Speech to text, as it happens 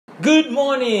Good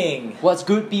morning! What's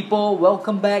good, people?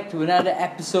 Welcome back to another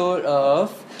episode of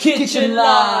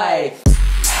KitchenLife!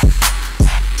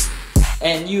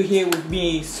 And you here with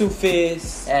me,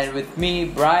 Soofiz. And with me,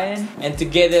 Brian. And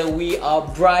together we are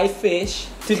Bryfish.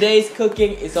 Today's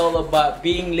cooking is all about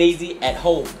being lazy at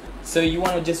home. So you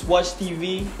want to just watch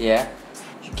TV? Yeah.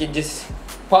 You can just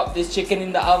pop this chicken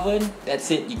in the oven.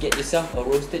 That's it. You get yourself a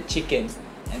roasted chicken.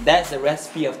 And that's the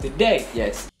recipe of today.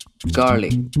 Yes.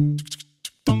 Garlic,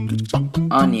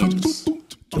 onions,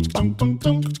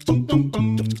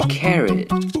 carrot,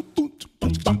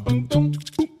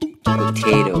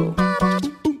 potato,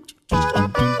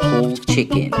 whole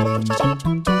chicken,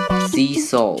 sea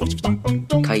salt,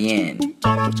 cayenne,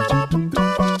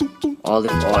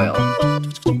 olive oil.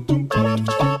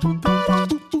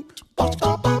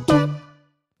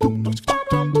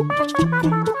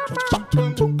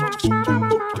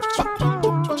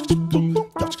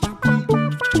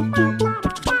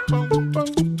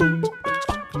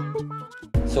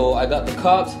 So I got the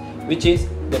carbs, which is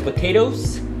the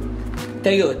potatoes.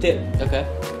 Tell you a tip. Okay.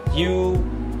 You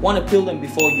want to peel them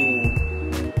before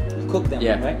you cook them,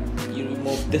 right? You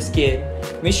remove the skin.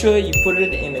 Make sure you put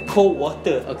it in the cold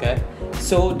water, Okay.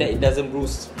 so that it doesn't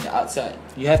bruise the outside.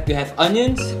 You have to have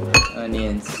onions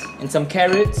and some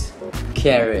carrots.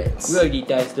 Carrots. We already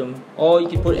diced them. Or you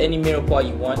can put any mirepoix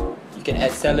you want. You can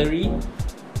add celery.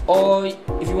 Or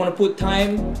if you want to put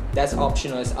thyme, that's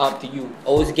optional. It's up to you.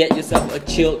 Always get yourself a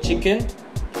chilled chicken.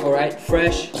 Alright,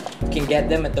 fresh. You can get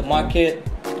them at the market,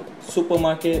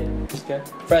 supermarket,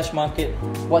 fresh market.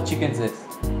 What chicken is this?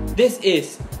 This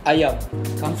is ayam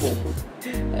kampung.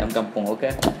 Ayam kampung,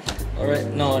 okay. Alright,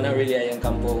 no, not really ayam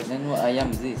kampung. Then what ayam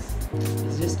is this?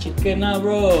 It's just chicken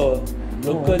bro.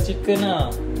 Local chicken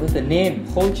What's the name?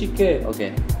 Whole chicken.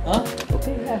 Okay. Huh?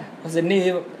 Okay, yeah. What's the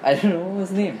name? I don't know what's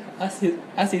the name. Ask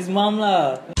his mom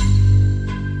lah.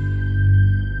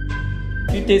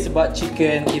 Few things about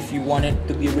chicken. If you want it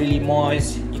to be really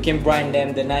moist, you can brine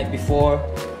them the night before.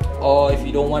 Or if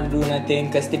you don't want to do nothing,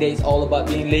 because today is all about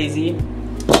being lazy,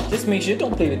 just make sure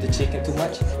don't play with the chicken too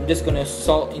much. I'm just gonna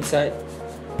salt inside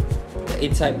the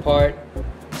inside part.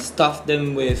 Stuff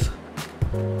them with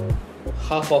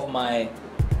half of my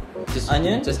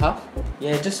onion. Just half?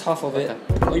 Yeah, just half of it.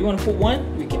 Okay. Or you want to put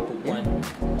one? We can put one.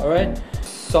 Alright.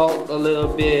 Salt a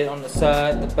little bit on the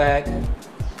side, the back.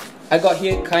 I got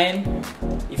here cayenne.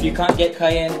 If you can't get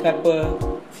cayenne pepper,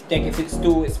 if you think if it's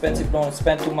too expensive, don't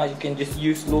spend too much, you can just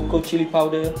use local chili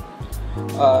powder.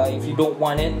 If you don't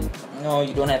want it, no,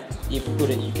 you don't have to even put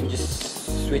it. You can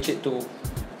just switch it to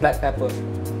black pepper.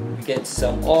 You get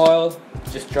some oil,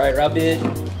 just dry rub it.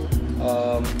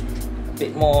 A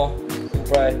bit more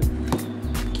dry.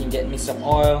 You can get me some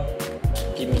oil.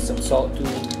 Give me some salt too.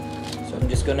 So I'm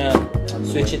just gonna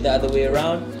switch it the other way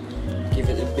around. Give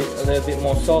it a little bit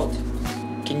more salt.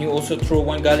 Can you also throw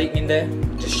one garlic in there?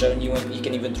 Just showing you, you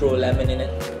can even throw a lemon in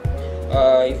it.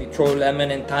 If you throw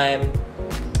lemon and thyme,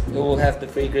 it will have the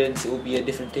fragrance. It will be a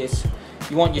different taste.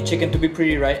 You want your chicken to be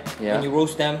pretty, right? Yeah. When you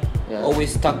roast them, Yeah.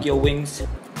 always tuck your wings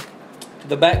to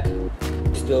the back.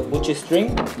 It's the butcher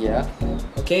string. Yeah.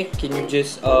 Okay, can you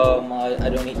just I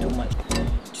don't need too much.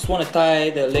 Just want to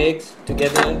tie the legs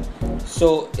together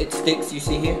so it sticks. You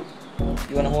see here?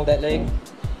 You want to hold that leg?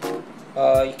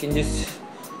 You can just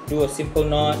do a simple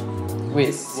knot.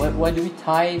 Wait, why do we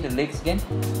tie the legs again?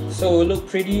 So it look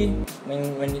pretty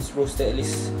when it's roasted. At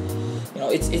least you know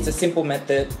it's a simple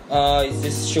method. It's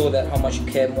just show that how much you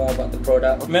care more about the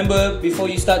product. Remember, before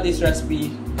you start this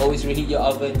recipe, always reheat your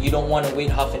oven. You don't want to wait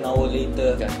half an hour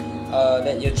later. Okay.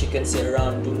 Let your chicken sit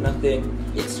around, do nothing.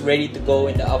 It's ready to go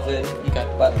in the oven. Okay.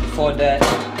 But before that,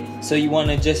 so you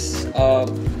want to just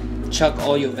chuck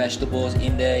all your vegetables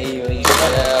in there. You want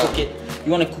to cook it. You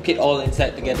want to cook it all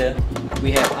inside together. We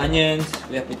have onions,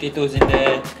 we have potatoes in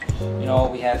there. You know,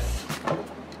 we have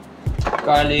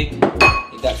garlic.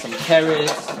 We got some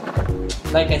carrots.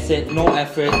 Like I said, no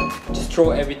effort. Just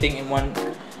throw everything in one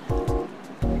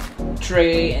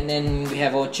tray, and then we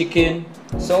have our chicken.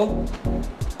 So,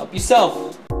 help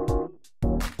yourself.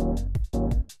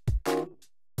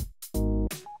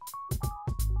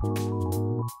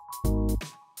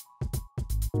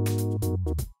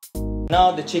 Now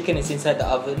the chicken is inside the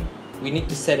oven. We need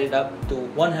to set it up to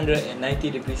 190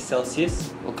 degrees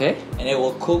Celsius. Okay. And it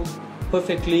will cook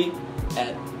perfectly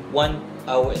at 1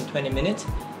 hour and 20 minutes.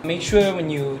 Make sure when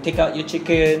you take out your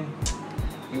chicken,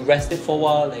 you rest it for a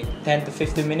while, like 10 to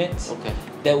 15 minutes. Okay.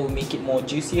 That will make it more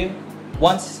juicier.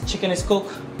 Once chicken is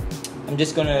cooked, I'm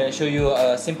just gonna show you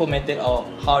a simple method of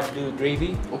how to do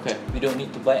gravy. Okay. We don't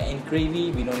need to buy any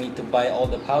gravy. We don't need to buy all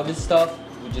the powdered stuff.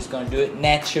 We're just gonna do it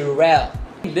natural.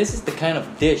 This is the kind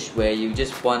of dish where you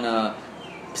just wanna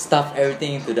stuff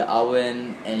everything into the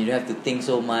oven and you don't have to think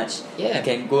so much. Yeah. You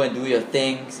can go and do your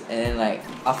things, and then like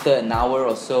after an hour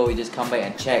or so, you just come back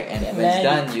and check, and Yeah, when it's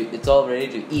man. done, it's all ready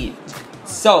to eat.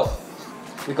 So,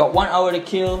 we got 1 hour to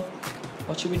kill.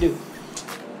 What should we do?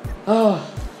 Oh,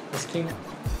 let's clean it.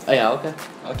 Oh yeah, okay.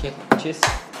 Okay, cheers.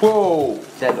 Whoa,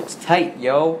 that looks tight,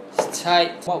 yo. It's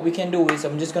tight. What we can do is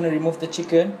I'm just gonna remove the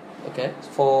chicken Okay.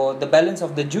 for the balance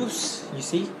of the juice. You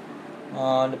see,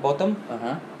 on the bottom,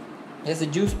 there's the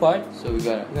juice part. So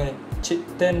we're We're gonna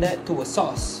turn that to a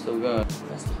sauce. we're gonna.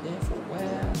 Rest it there for a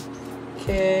while.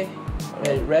 Okay,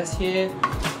 let it rest here.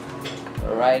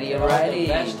 Alrighty, All the alrighty.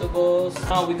 vegetables.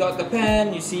 Now we got the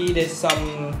pan. You see, there's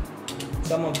some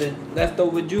of the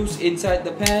leftover juice inside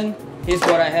the pan. Here's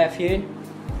what I have here.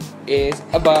 Is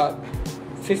about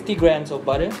 50 grams of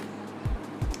butter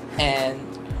and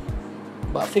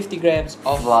about 50 grams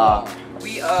of flour.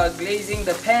 We are glazing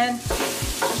the pan.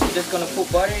 We're just gonna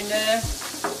put butter in there.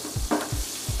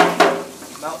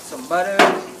 Melt some butter.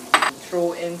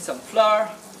 Throw in some flour.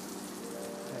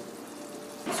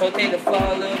 Saute the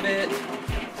flour a little bit.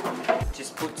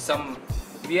 Just put some.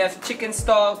 We have chicken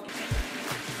stock.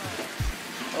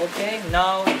 Okay,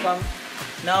 now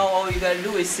all you gotta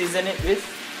do is season it with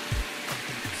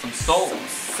Some salt. some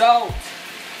salt.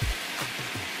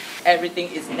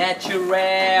 Everything is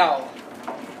natural.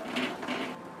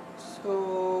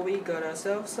 So we got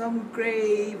ourselves some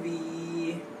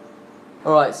gravy.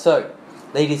 Alright, so,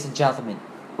 ladies and gentlemen,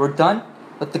 we're done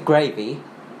with the gravy.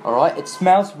 Alright, it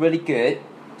smells really good.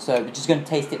 So we're just gonna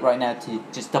taste it right now to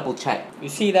just double check. You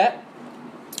see that?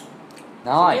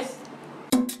 Nice.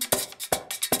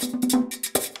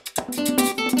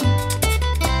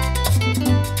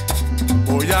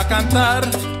 Voy a cantar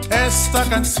esta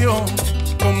canción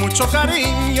con mucho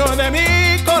cariño de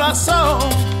mi corazón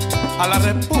a la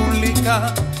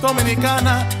República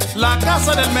Dominicana, la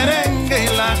casa del merengue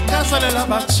y la casa de la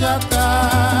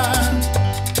bachata.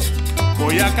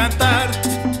 Voy a cantar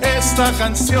esta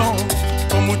canción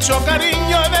con mucho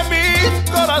cariño de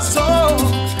mi corazón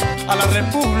a la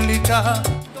República.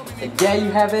 And there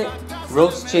you have it,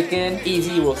 roast chicken.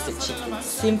 Easy roasted chicken.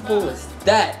 Simple as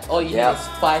that. All you Yep. need is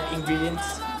 5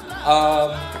 ingredients.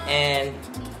 And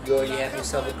you have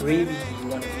yourself a gravy. You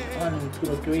want to put on and put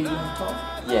a gravy on top.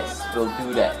 Yes, we'll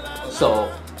do that. So,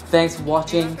 thanks for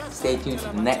watching. Stay tuned to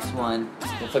the next one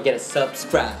Don't forget to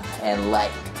subscribe. and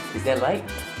like. Is that like?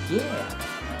 Yeah.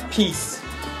 Peace.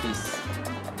 Peace.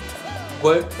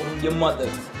 Word from your mother.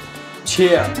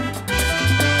 Cheer.